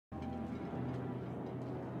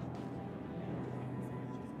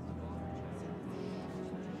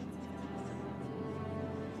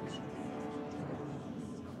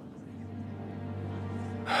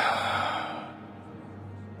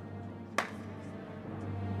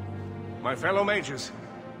My fellow mages,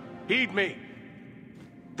 heed me.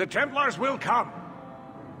 The Templars will come.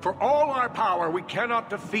 For all our power, we cannot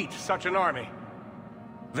defeat such an army.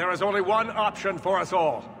 There is only one option for us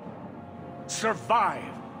all. Survive.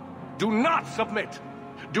 Do not submit.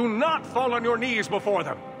 Do not fall on your knees before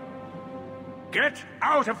them. Get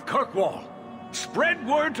out of Kirkwall. Spread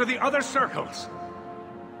word to the other circles.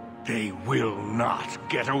 They will not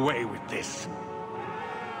get away with this.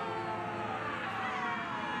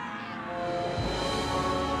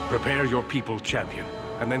 Prepare your people, champion,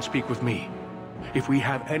 and then speak with me. If we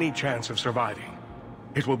have any chance of surviving,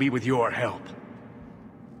 it will be with your help.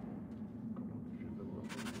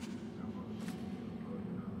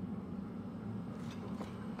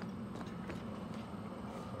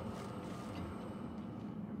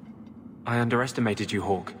 I underestimated you,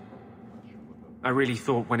 Hawke. I really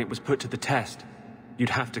thought when it was put to the test, you'd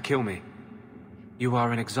have to kill me. You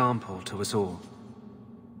are an example to us all.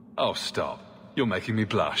 Oh, stop. You're making me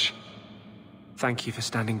blush. Thank you for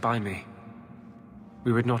standing by me.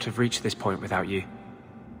 We would not have reached this point without you.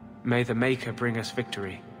 May the Maker bring us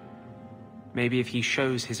victory. Maybe if he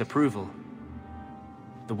shows his approval,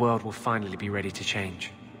 the world will finally be ready to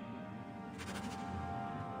change.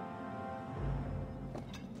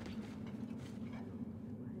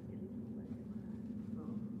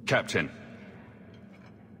 Captain.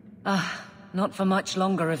 Not for much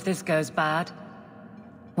longer if this goes bad.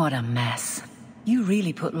 What a mess. You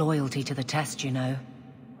really put loyalty to the test, you know.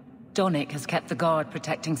 Donnic has kept the guard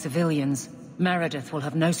protecting civilians. Meredith will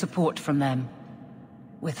have no support from them.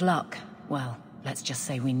 With luck, well, let's just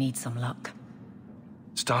say we need some luck.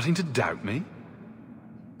 Starting to doubt me?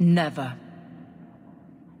 Never.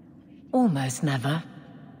 Almost never.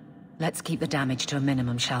 Let's keep the damage to a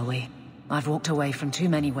minimum, shall we? I've walked away from too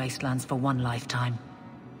many wastelands for one lifetime.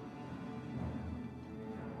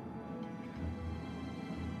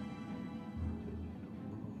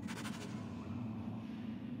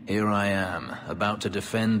 Here I am, about to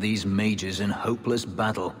defend these mages in hopeless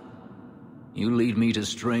battle. You lead me to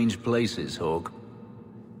strange places, Hawke.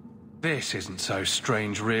 This isn't so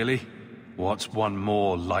strange, really. What's one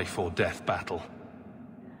more life-or-death battle?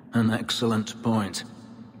 An excellent point.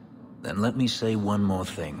 Then let me say one more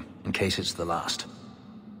thing, in case it's the last.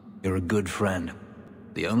 You're a good friend.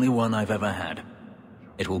 The only one I've ever had.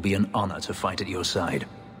 It will be an honor to fight at your side.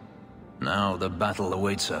 Now the battle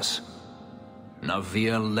awaits us.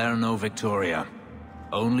 Navia Lerno Victoria.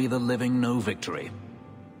 Only the living know victory.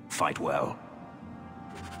 Fight well.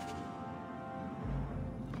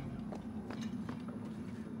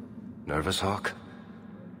 Nervous, Hawke?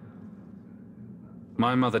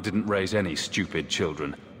 My mother didn't raise any stupid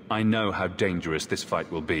children. I know how dangerous this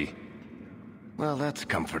fight will be. Well, that's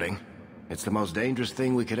comforting. It's the most dangerous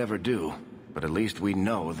thing we could ever do, but at least we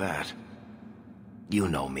know that. You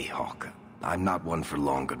know me, Hawke. I'm not one for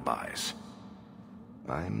long goodbyes.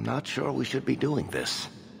 I'm not sure we should be doing this.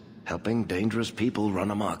 Helping dangerous people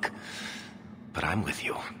run amok. But I'm with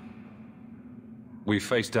you. We've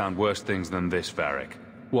faced down worse things than this, Varric.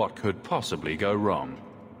 What could possibly go wrong?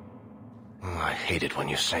 Oh, I hate it when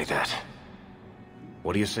you say that.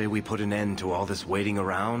 What do you say we put an end to all this waiting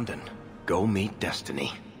around and go meet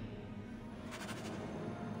destiny?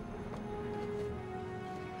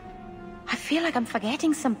 I feel like I'm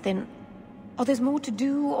forgetting something. Or there's more to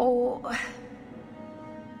do, or...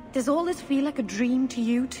 Does all this feel like a dream to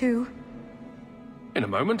you, too? In a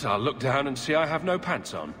moment, I'll look down and see I have no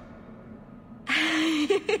pants on.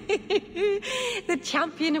 The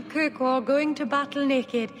champion of Kirkwall going to battle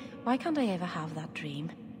naked. Why can't I ever have that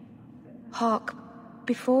dream? Hawke,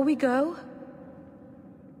 before we go...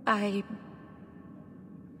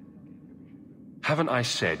 Haven't I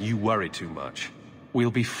said you worry too much?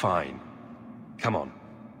 We'll be fine. Come on.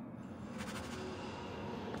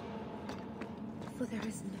 For there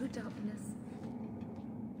is no darkness.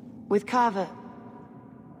 With Carver,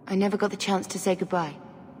 I never got the chance to say goodbye.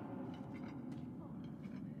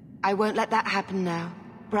 I won't let that happen now.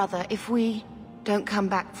 Brother, if we don't come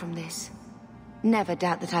back from this, never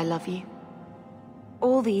doubt that I love you.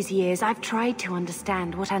 All these years, I've tried to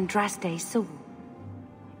understand what Andraste saw.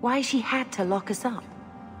 Why she had to lock us up.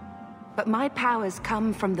 But my powers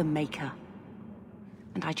come from the Maker.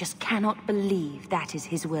 And I just cannot believe that is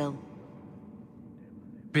his will.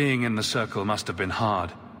 Being in the Circle must have been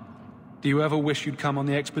hard. Do you ever wish you'd come on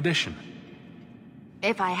the expedition?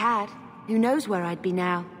 If I had, who knows where I'd be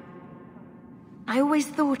now. I always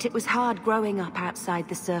thought it was hard growing up outside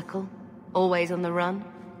the Circle, always on the run.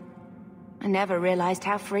 I never realized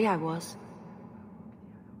how free I was.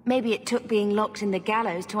 Maybe it took being locked in the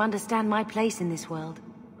gallows to understand my place in this world.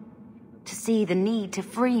 To see the need to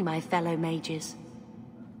free my fellow mages.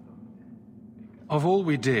 Of all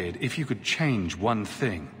we did, if you could change one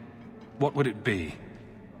thing, what would it be?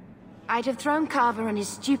 I'd have thrown Carver and his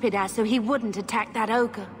stupid ass so he wouldn't attack that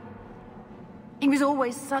ogre. He was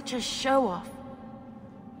always such a show-off.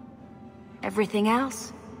 Everything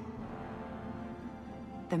else?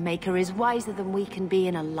 The Maker is wiser than we can be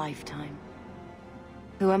in a lifetime.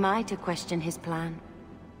 Who am I to question his plan?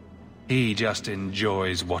 He just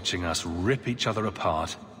enjoys watching us rip each other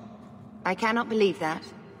apart. I cannot believe that.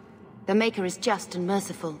 The Maker is just and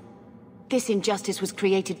merciful. This injustice was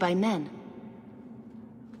created by men.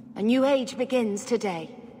 A new age begins today.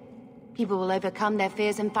 People will overcome their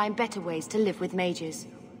fears and find better ways to live with mages.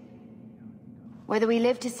 Whether we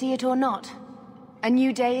live to see it or not, a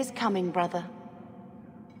new day is coming, brother.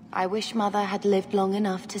 I wish Mother had lived long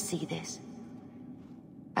enough to see this.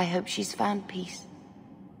 I hope she's found peace.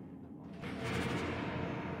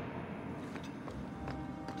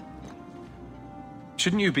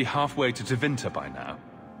 Shouldn't you be halfway to Tevinter by now?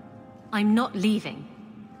 I'm not leaving.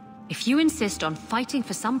 If you insist on fighting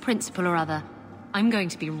for some principle or other, I'm going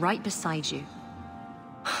to be right beside you.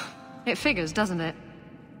 It figures, doesn't it?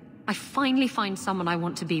 I finally find someone I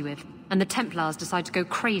want to be with, and the Templars decide to go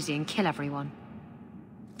crazy and kill everyone.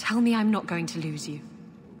 Tell me I'm not going to lose you.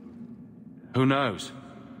 Who knows?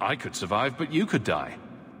 I could survive, but you could die.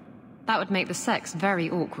 That would make the sex very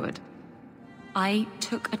awkward. I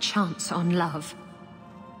took a chance on love.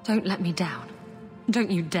 Don't let me down. Don't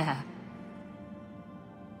you dare.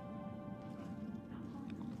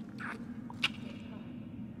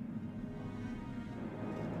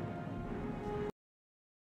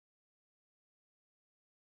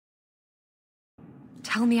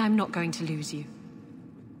 Tell me I'm not going to lose you.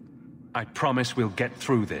 I promise we'll get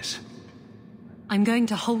through this. I'm going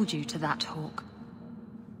to hold you to that, Hawke.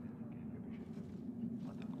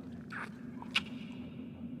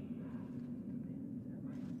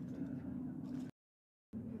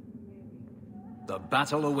 The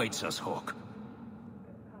battle awaits us, Hawke.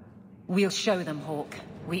 We'll show them, Hawke.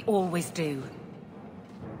 We always do.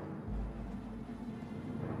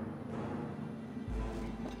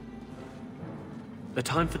 The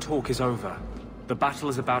time for talk is over. The battle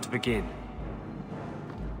is about to begin.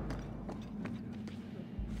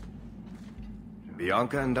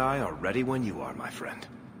 Bianca and I are ready when you are, my friend.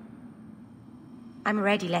 I'm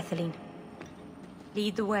ready, Lethaline.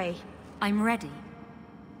 Lead the way. I'm ready.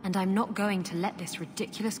 And I'm not going to let this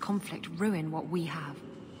ridiculous conflict ruin what we have.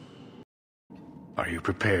 Are you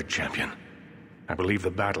prepared, champion? I believe the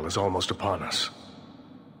battle is almost upon us.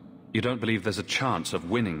 You don't believe there's a chance of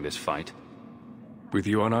winning this fight? With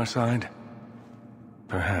you on our side?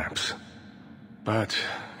 Perhaps. But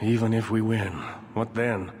even if we win, what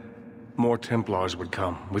then? More Templars would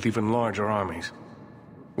come, with even larger armies.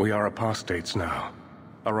 We are apostates now.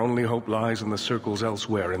 Our only hope lies in the circles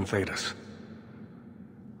elsewhere in Thedas.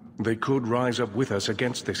 They could rise up with us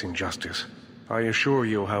against this injustice. I assure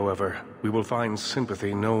you, however, we will find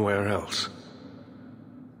sympathy nowhere else.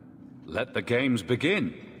 Let the games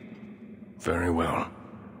begin. Very well.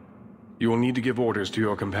 You will need to give orders to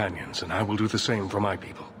your companions, and I will do the same for my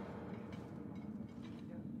people.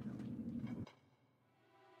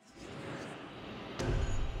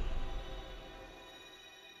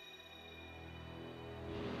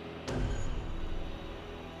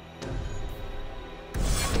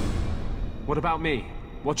 What about me?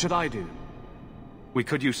 What should I do? We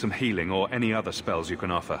could use some healing or any other spells you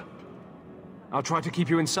can offer. I'll try to keep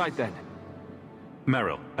you in sight then.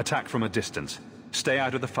 Merrill, attack from a distance. Stay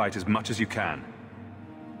out of the fight as much as you can.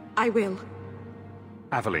 I will.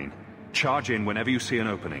 Aveline, charge in whenever you see an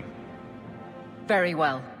opening. Very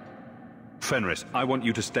well. Fenris, I want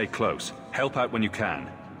you to stay close. Help out when you can.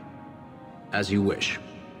 As you wish.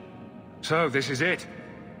 So, this is it.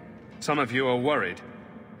 Some of you are worried.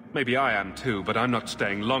 Maybe I am too, but I'm not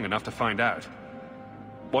staying long enough to find out.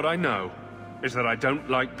 What I know is that I don't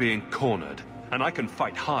like being cornered, and I can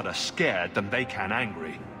fight harder scared than they can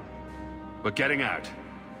angry. We're getting out,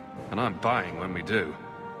 and I'm buying when we do.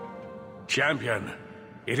 Champion,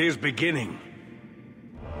 it is beginning.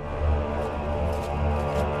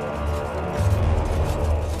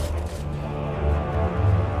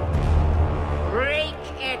 Break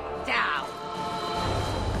it down!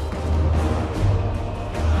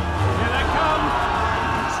 Here they come!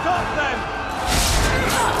 Stop them!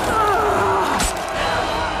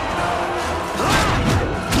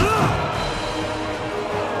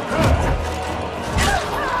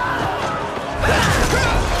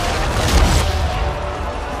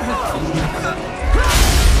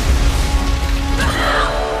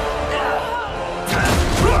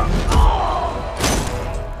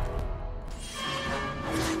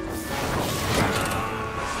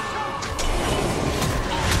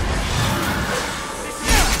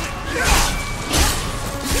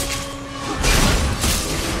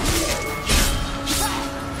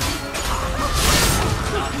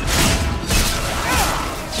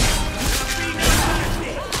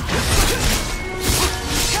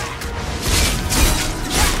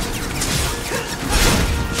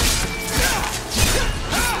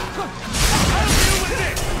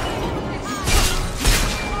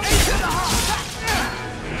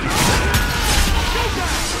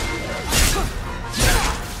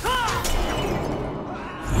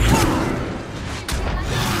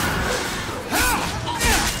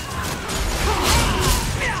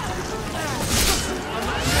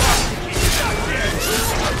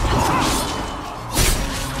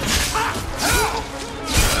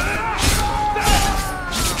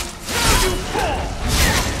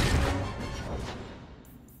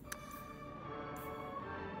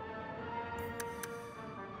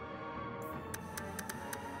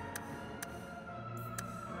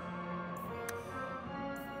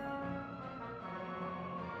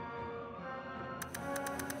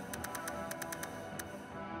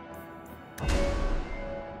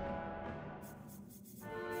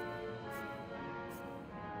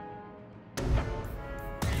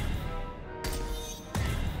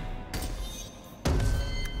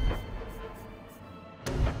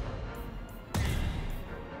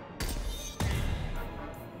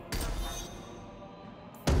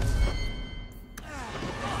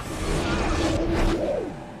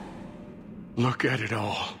 Look at it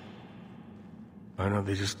all. Why don't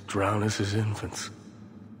they just drown us as infants?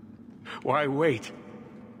 Why wait?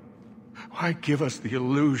 Why give us the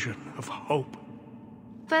illusion of hope?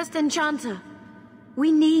 First Enchanter,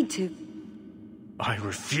 we need to. I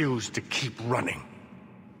refuse to keep running.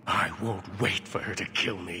 I won't wait for her to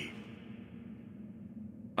kill me.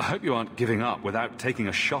 I hope you aren't giving up without taking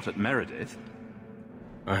a shot at Meredith.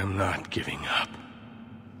 I'm not giving up.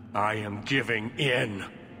 I am giving in.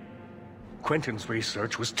 Quentin's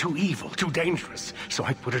research was too evil, too dangerous, so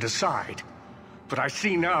I put it aside. But I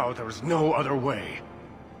see now there is no other way.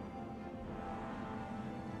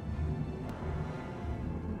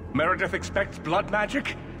 Meredith expects blood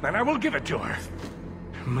magic, then I will give it to her.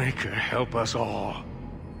 Make her help us all.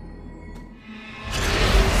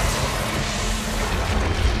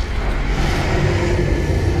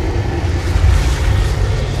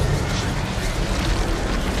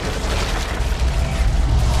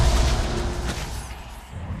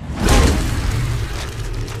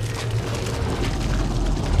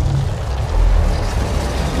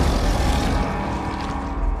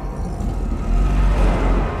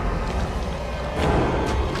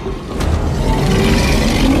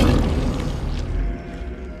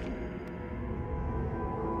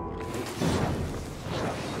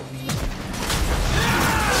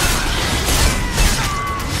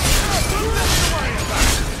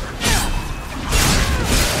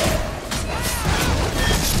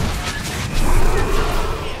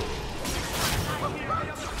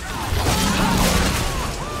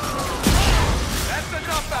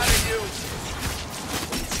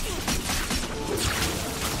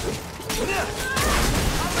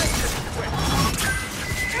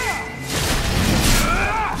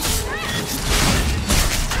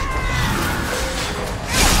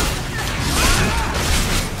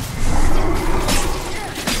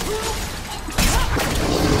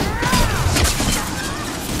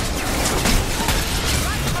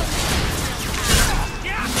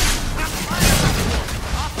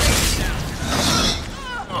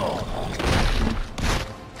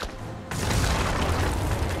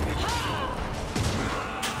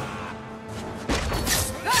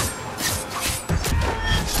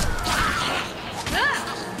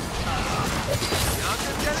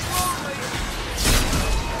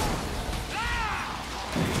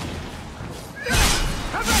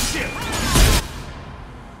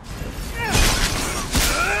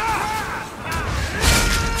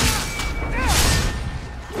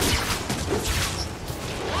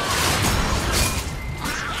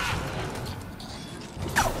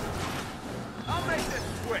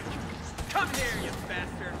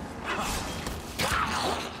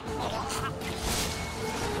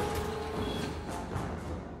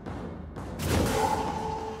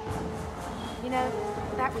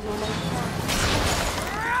 That was almost fun.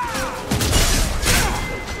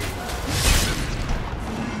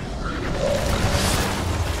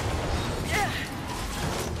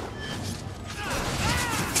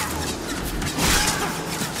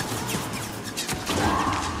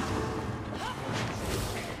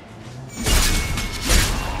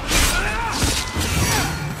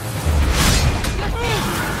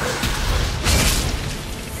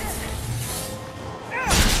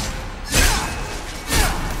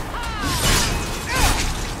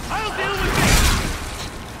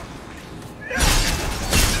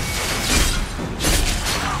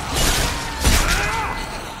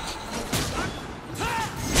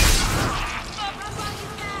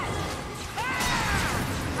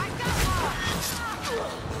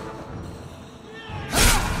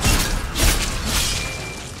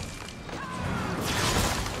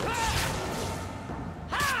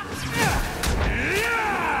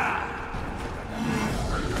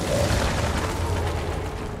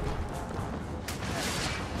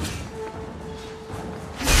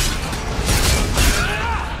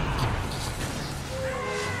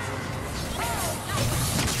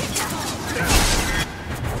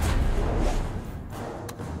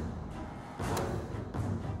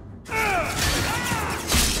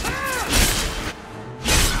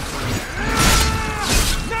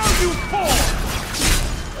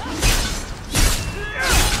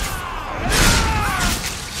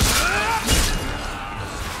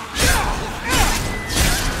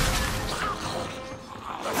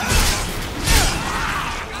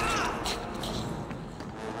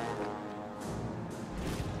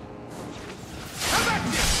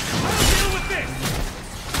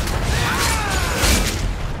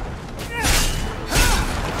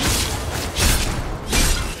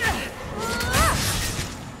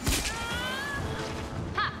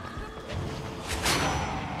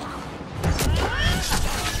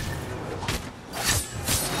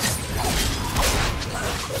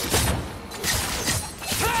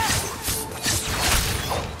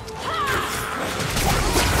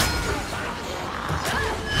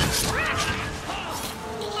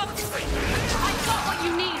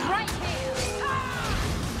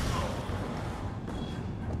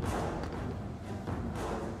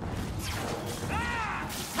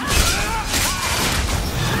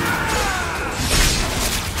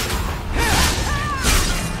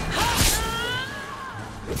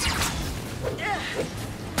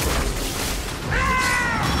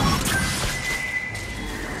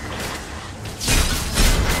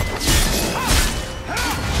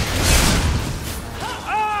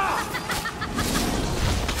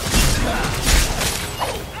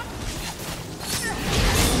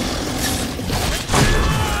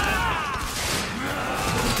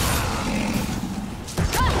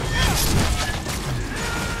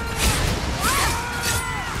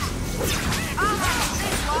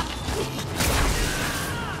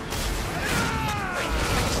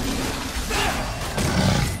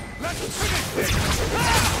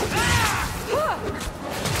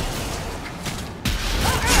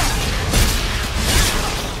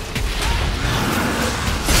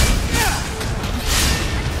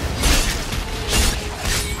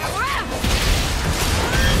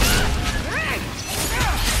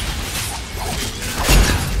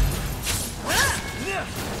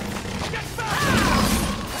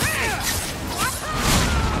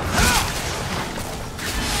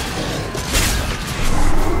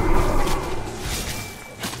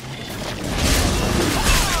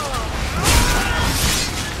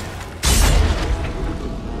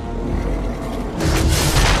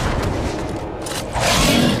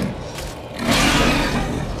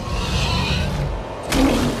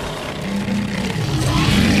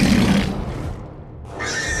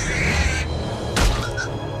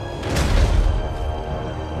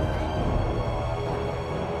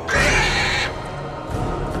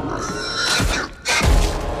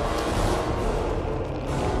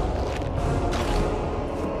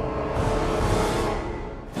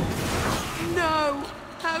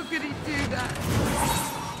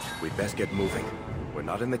 best get moving. We're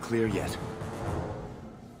not in the clear yet.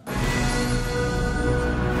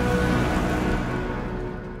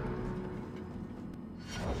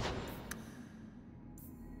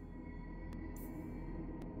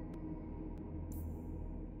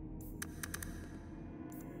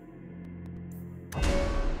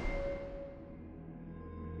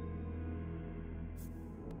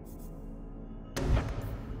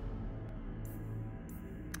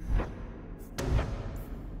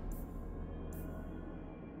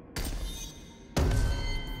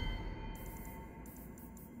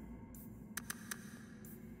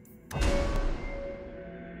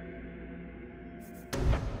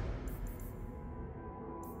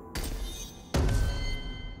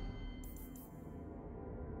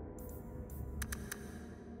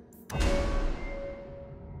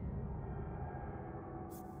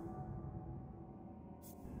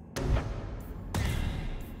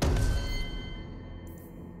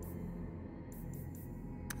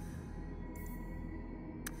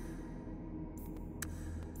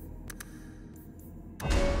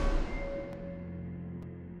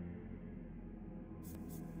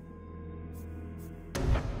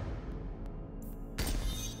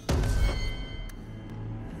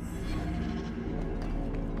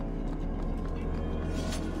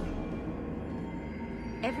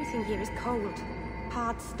 Everything here is cold.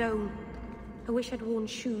 Hard stone. I wish I'd worn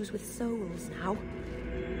shoes with soles now.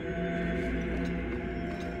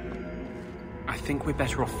 I think we're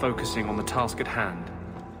better off focusing on the task at hand.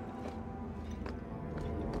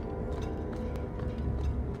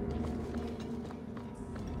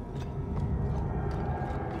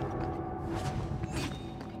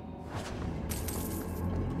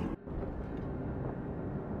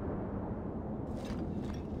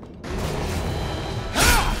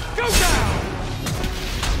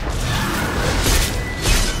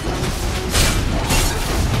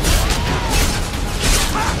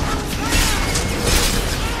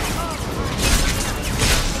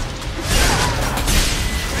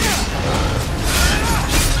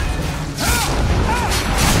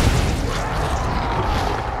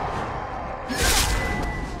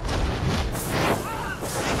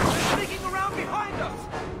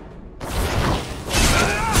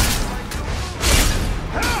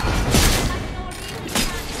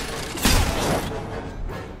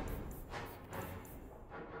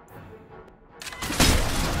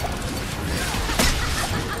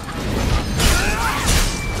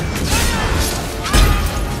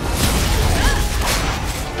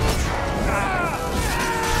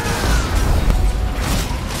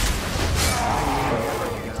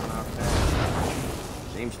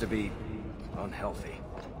 To be unhealthy.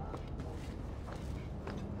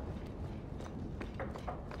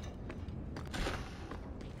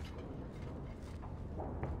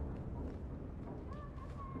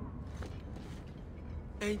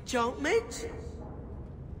 Enchantment?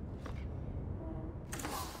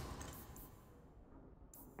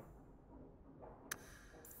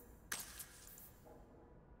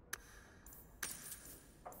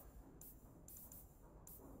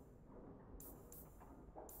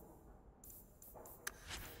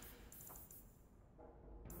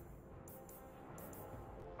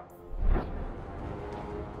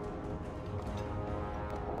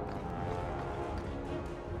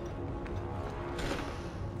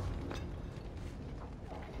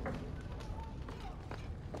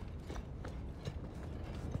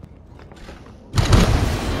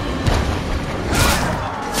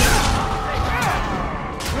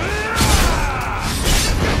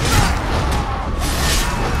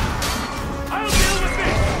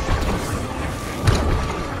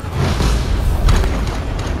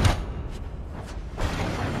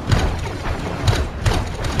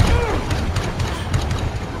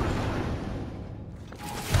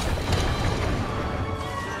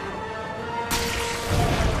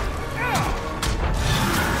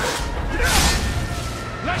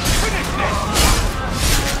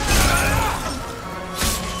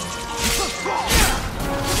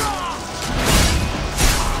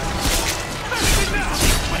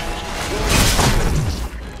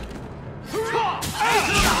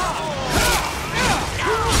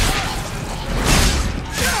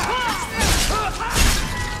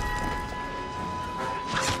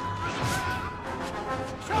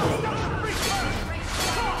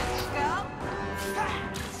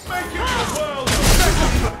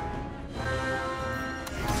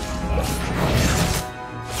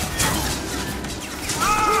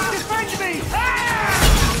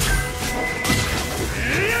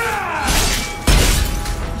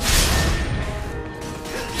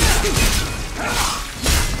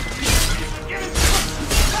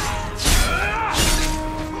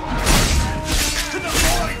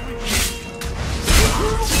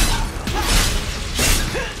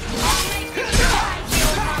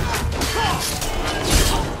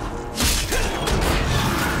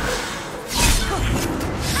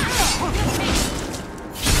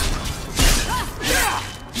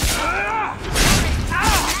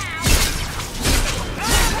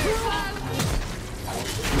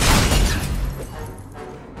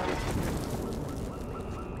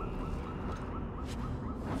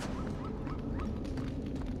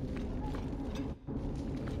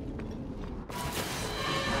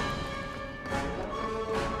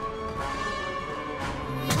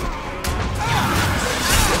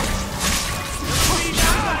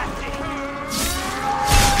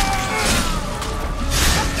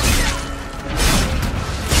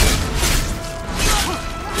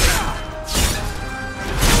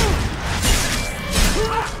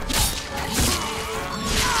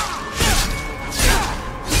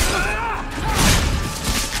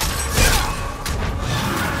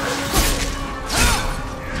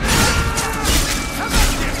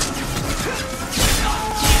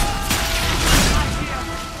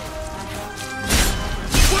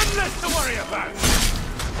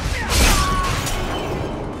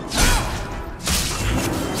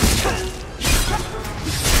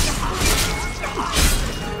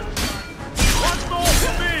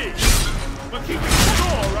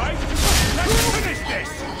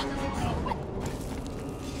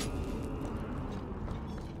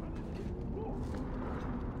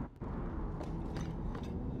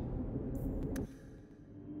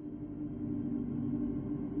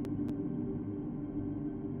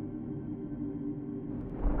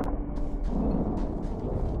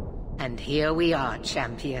 And here we are,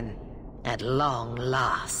 champion. At long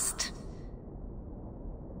last.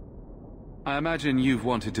 I imagine you've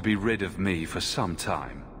wanted to be rid of me for some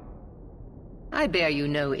time. I bear you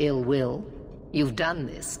no ill will. You've done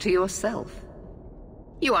this to yourself.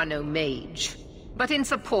 You are no mage, but in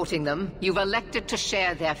supporting them, you've elected to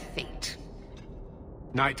share their fate.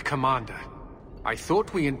 Knight Commander, I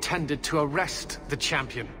thought we intended to arrest the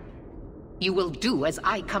champion. You will do as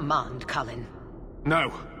I command, Cullen.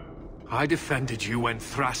 No. I defended you when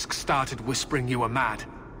Thrask started whispering you were mad,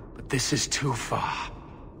 but this is too far.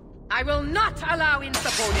 I will not allow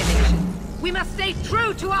insubordination. We must stay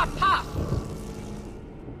true to our path.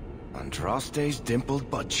 Andraste's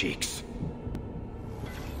dimpled butt cheeks.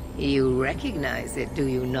 You recognize it, do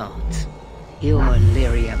you not? Your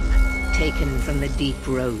lyrium, taken from the deep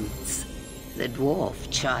roads. The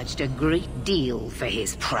dwarf charged a great deal for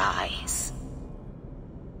his prize.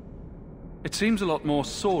 It seems a lot more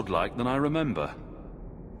sword-like than I remember.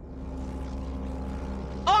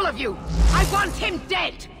 All of you! I want him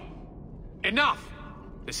dead! Enough!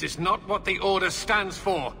 This is not what the Order stands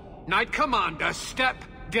for. Knight Commander, step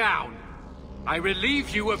down. I relieve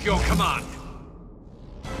you of your command.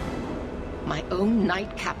 My own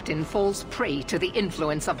Knight Captain falls prey to the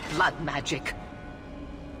influence of blood magic.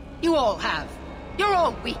 You all have. You're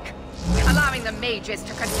all weak. Allowing the mages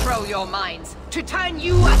to control your minds, to turn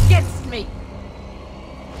you against me.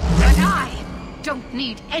 But I don't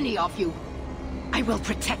need any of you. I will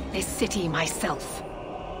protect this city myself.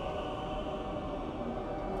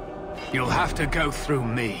 You'll have to go through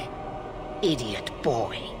me. Idiot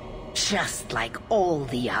boy. Just like all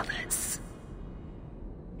the others.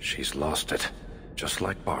 She's lost it, just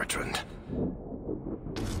like Bartrand.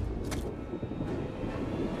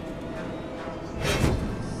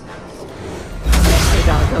 Blessed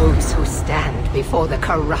are those who stand before the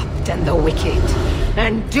corrupt and the wicked,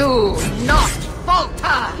 and do not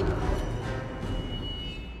falter!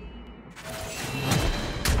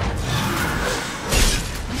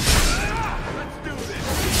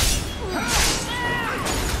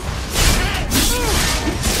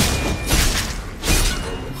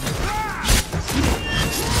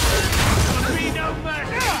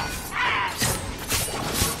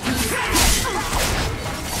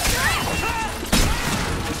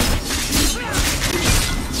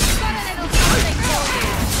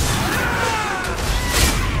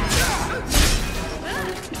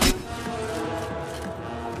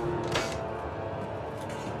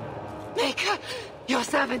 Your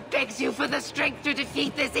servant begs you for the strength to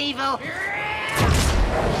defeat this evil.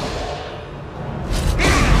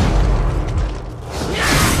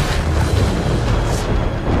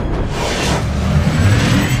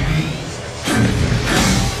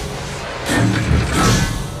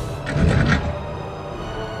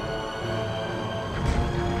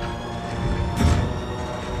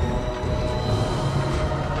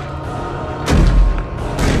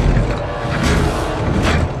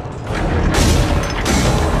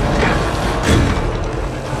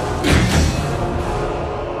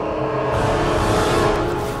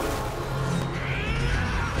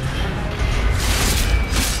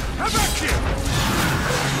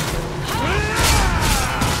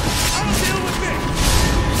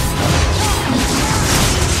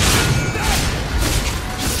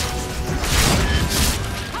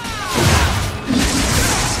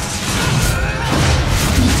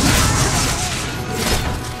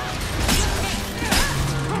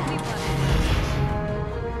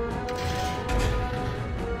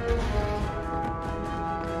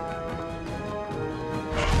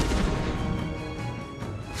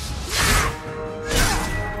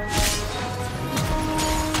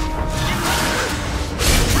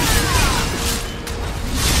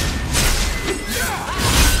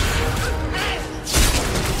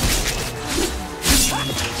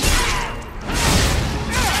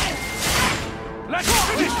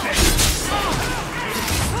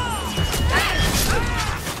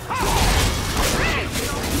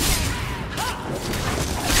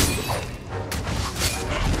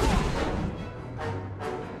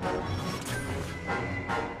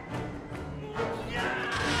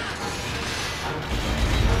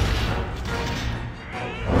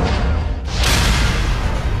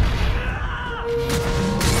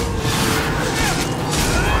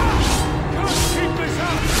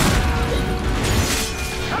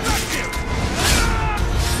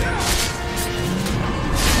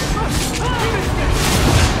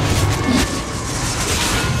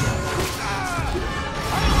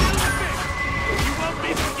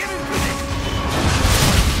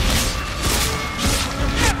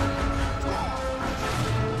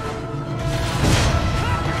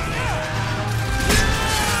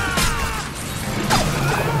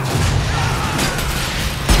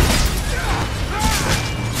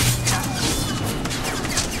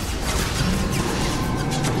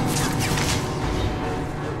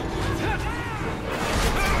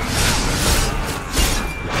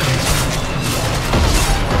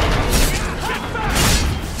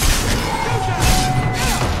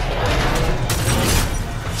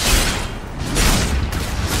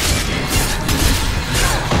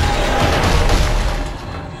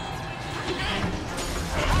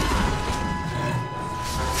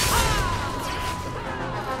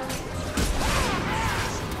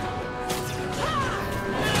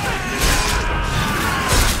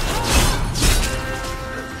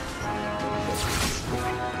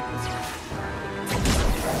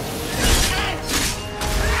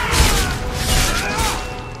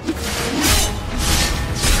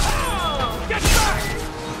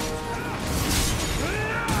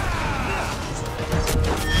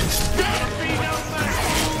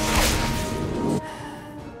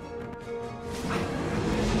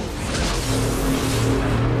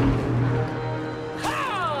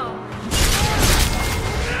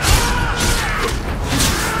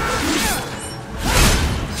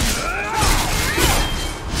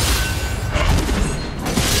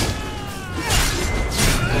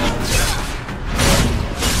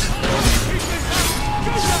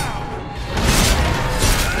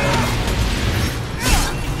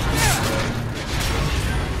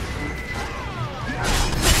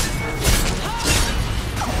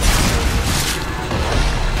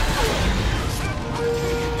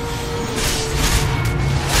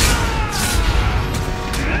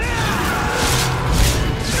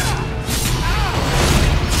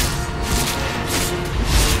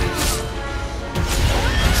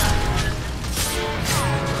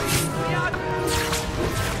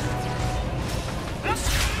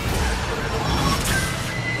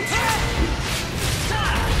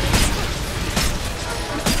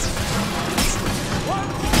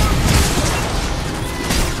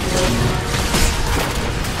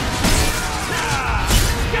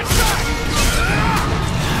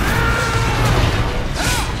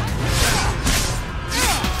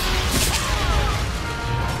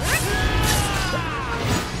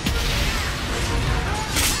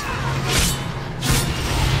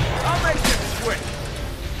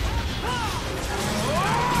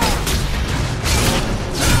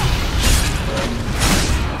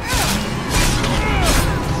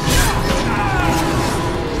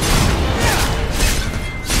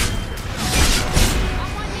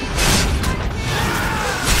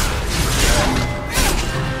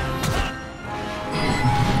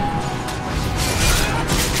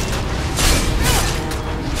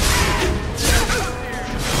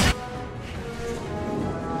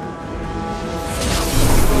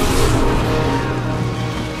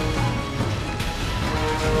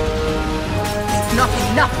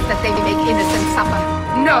 that they may make innocents suffer.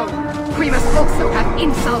 No! We must also have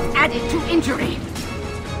insult added to injury.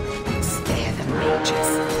 Spare the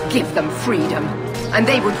mages. Give them freedom. And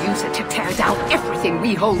they will use it to tear down everything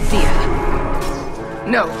we hold dear.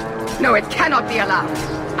 No. No, it cannot be allowed.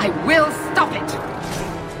 I will stop it.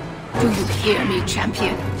 Do you hear me,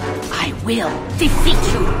 champion? I will defeat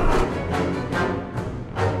you.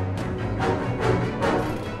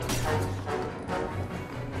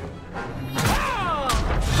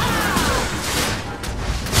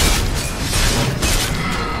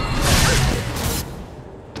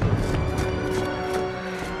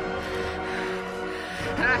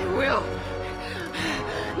 I will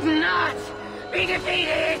not be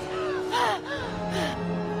defeated!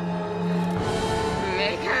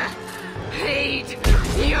 Maker, aid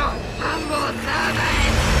your humble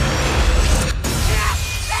servant!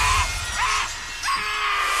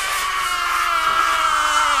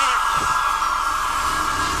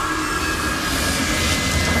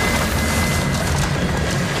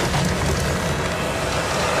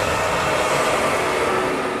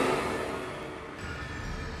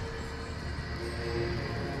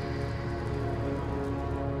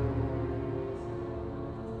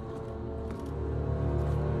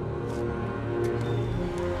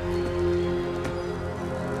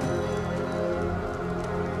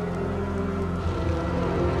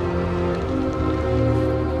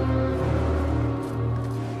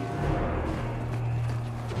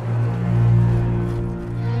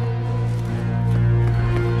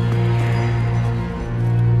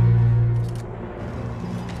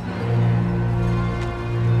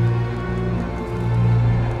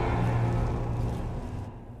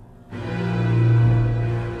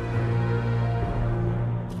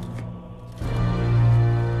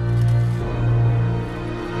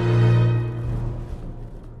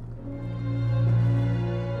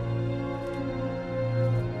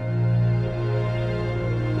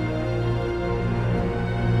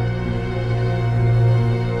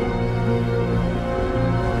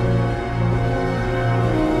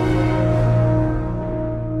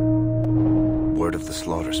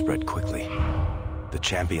 Slaughter spread quickly. The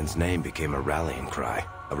champion's name became a rallying cry,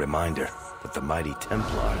 a reminder that the mighty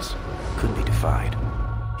Templars could be defied.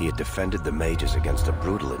 He had defended the mages against a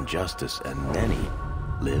brutal injustice, and many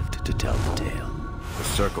lived to tell the tale. The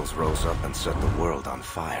circles rose up and set the world on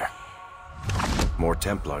fire. More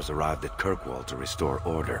Templars arrived at Kirkwall to restore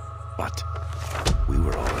order, but we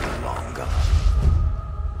were already long gone.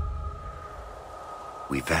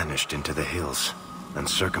 We vanished into the hills, and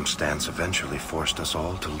circumstance eventually forced us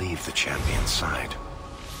all to leave the champion's side.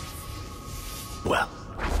 Well,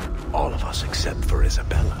 all of us except for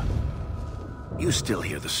Isabela. You still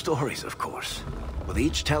hear the stories, of course. With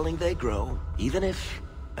each telling they grow, even if,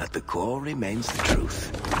 at the core, remains the truth.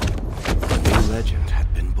 A new legend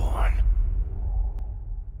had been born.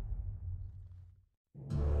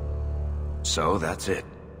 So that's it.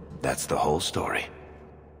 That's the whole story.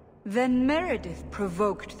 Then Meredith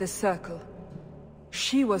provoked the Circle.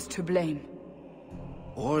 She was to blame.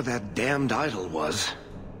 Or that damned idol was.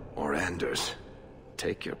 Or Anders.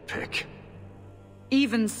 Take your pick.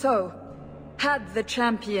 Even so, had the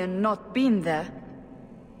champion not been there...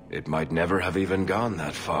 It might never have even gone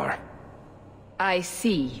that far. I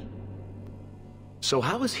see. So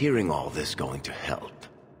how is hearing all this going to help?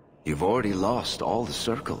 You've already lost all the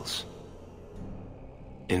circles.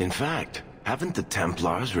 And in fact, haven't the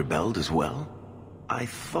Templars rebelled as well? I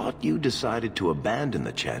thought you decided to abandon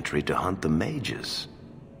the Chantry to hunt the mages.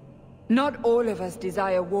 Not all of us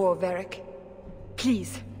desire war, Varric.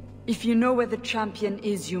 Please, if you know where the champion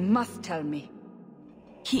is, you must tell me.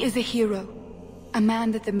 He is a hero. A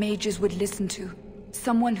man that the mages would listen to.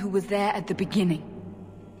 Someone who was there at the beginning.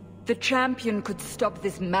 The champion could stop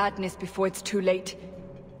this madness before it's too late.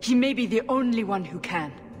 He may be the only one who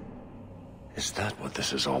can. Is that what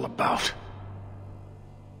this is all about?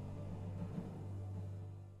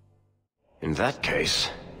 In that case,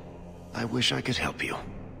 I wish I could help you.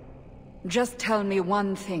 Just tell me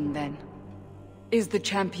one thing, then. Is the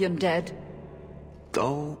champion dead?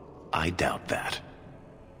 Oh, I doubt that.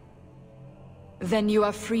 Then you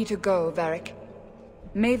are free to go, Varric.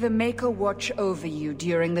 May the Maker watch over you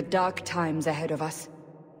during the dark times ahead of us.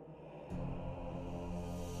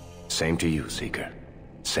 Same to you, Seeker.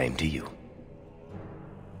 Same to you.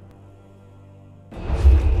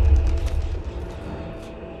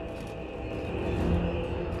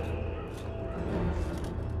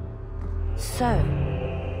 So,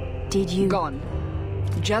 did you... Gone.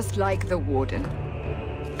 Just like the Warden.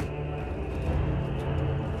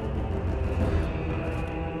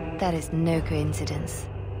 That is no coincidence.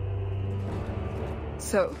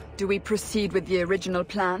 So, do we proceed with the original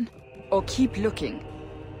plan? Or keep looking?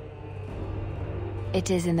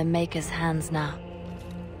 It is in the Maker's hands now.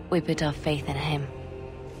 We put our faith in him.